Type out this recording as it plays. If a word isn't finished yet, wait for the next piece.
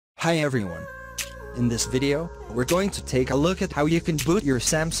Hi everyone. In this video, we're going to take a look at how you can boot your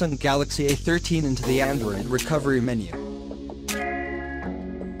Samsung Galaxy A13 into the Android recovery menu.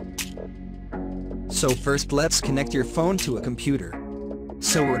 So first let's connect your phone to a computer.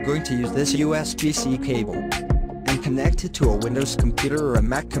 So we're going to use this USB-C cable and connect it to a Windows computer or a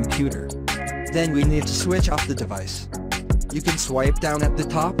Mac computer. Then we need to switch off the device. You can swipe down at the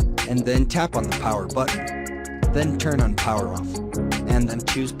top and then tap on the power button. Then turn on power off. And then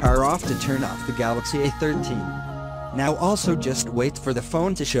choose power off to turn off the Galaxy A13. Now also just wait for the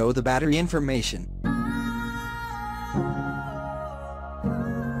phone to show the battery information.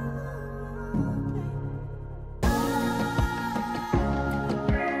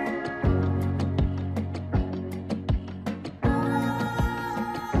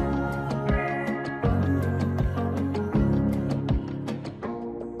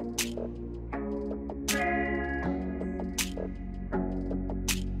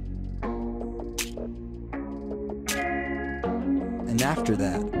 And after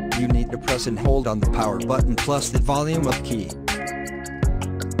that, you need to press and hold on the power button plus the volume up key.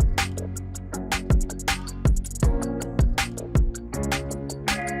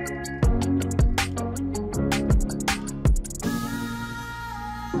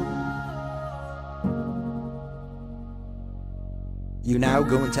 You now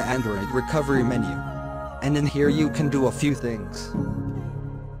go into Android recovery menu. And in here you can do a few things.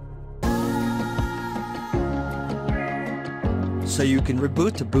 So you can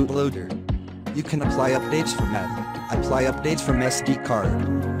reboot to bootloader. You can apply updates from admin, apply updates from SD card.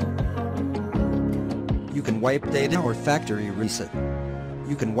 You can wipe data or factory reset.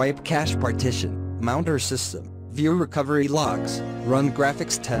 You can wipe cache partition, mount or system, view recovery logs, run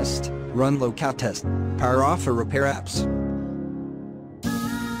graphics test, run locale test, power off or repair apps.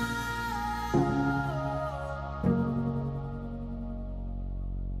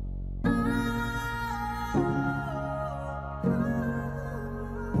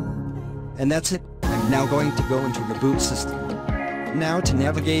 And that's it. I'm now going to go into the boot system. Now to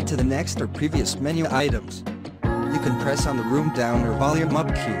navigate to the next or previous menu items, you can press on the room down or volume up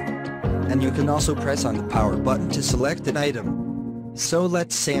key. And you can also press on the power button to select an item. So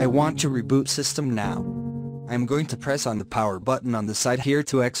let's say I want to reboot system now. I'm going to press on the power button on the side here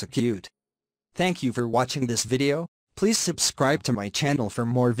to execute. Thank you for watching this video. Please subscribe to my channel for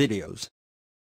more videos.